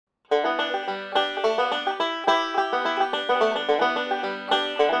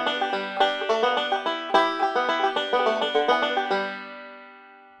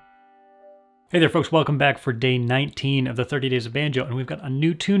Hey there folks, welcome back for day 19 of the 30 Days of Banjo, and we've got a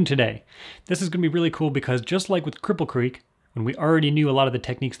new tune today. This is going to be really cool because just like with Cripple Creek, when we already knew a lot of the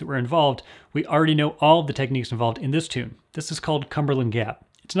techniques that were involved, we already know all of the techniques involved in this tune. This is called Cumberland Gap.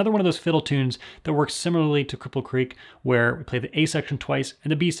 It's another one of those fiddle tunes that works similarly to Cripple Creek, where we play the A section twice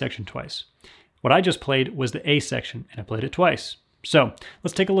and the B section twice. What I just played was the A section, and I played it twice. So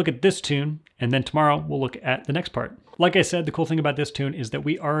let's take a look at this tune, and then tomorrow we'll look at the next part. Like I said, the cool thing about this tune is that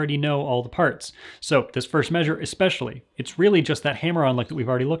we already know all the parts. So this first measure especially, it's really just that hammer-on lick that we've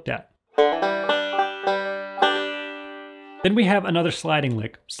already looked at. Then we have another sliding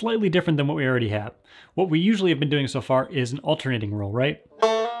lick, slightly different than what we already have. What we usually have been doing so far is an alternating roll, right?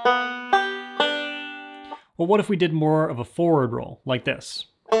 Well, what if we did more of a forward roll, like this?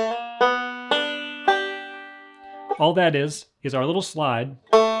 All that is our little slide,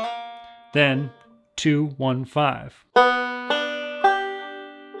 then 2, 1, 5.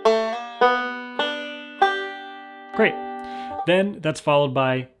 Great. Then that's followed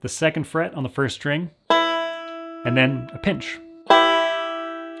by the second fret on the first string, and then a pinch.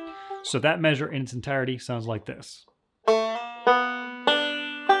 So that measure in its entirety sounds like this.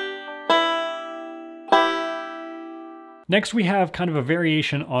 Next, we have kind of a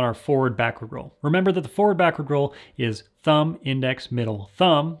variation on our forward-backward roll. Remember that the forward-backward roll is thumb, index, middle,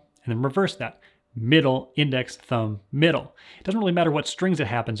 thumb, and then reverse that. Middle, index, thumb, middle. It doesn't really matter what strings it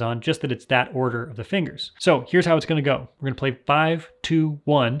happens on, just that it's that order of the fingers. So here's how it's going to go. We're going to play 5, 2,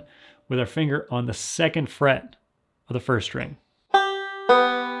 1 with our finger on the second fret of the first string.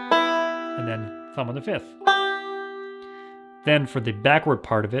 And then thumb on the fifth. Then for the backward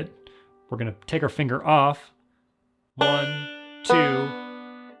part of it, we're going to take our finger off. 1, 2,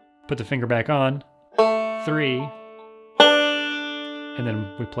 put the finger back on, 3, and then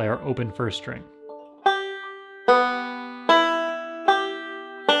we play our open first string.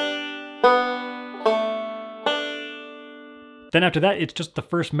 Then after that, it's just the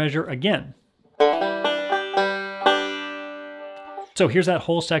first measure again. So here's that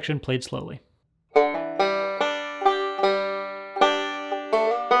whole section played slowly.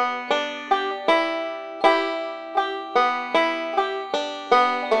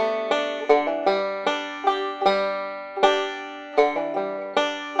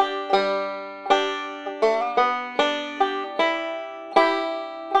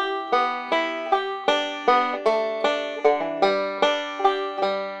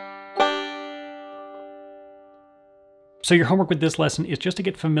 So your homework with this lesson is just to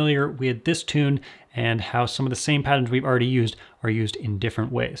get familiar with this tune and how some of the same patterns we've already used are used in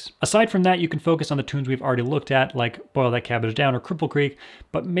different ways. Aside from that, you can focus on the tunes we've already looked at, like Boil That Cabbage Down or Cripple Creek,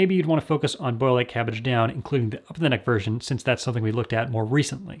 but maybe you'd want to focus on Boil That Cabbage Down, including the up the neck version, since that's something we looked at more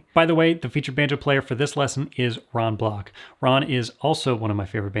recently. By the way, the featured banjo player for this lesson is Ron Block. Ron is also one of my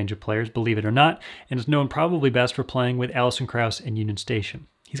favorite banjo players, believe it or not, and is known probably best for playing with Alison Krauss and Union Station.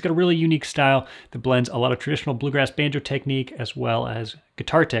 He's got a really unique style that blends a lot of traditional bluegrass banjo technique as well as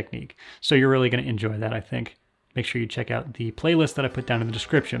guitar technique. So you're really going to enjoy that, I think. Make sure you check out the playlist that I put down in the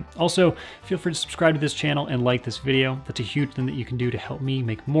description. Also, feel free to subscribe to this channel and like this video. That's a huge thing that you can do to help me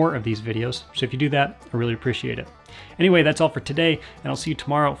make more of these videos. So if you do that, I really appreciate it. Anyway, that's all for today, and I'll see you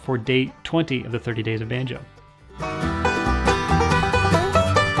tomorrow for day 20 of the 30 Days of Banjo.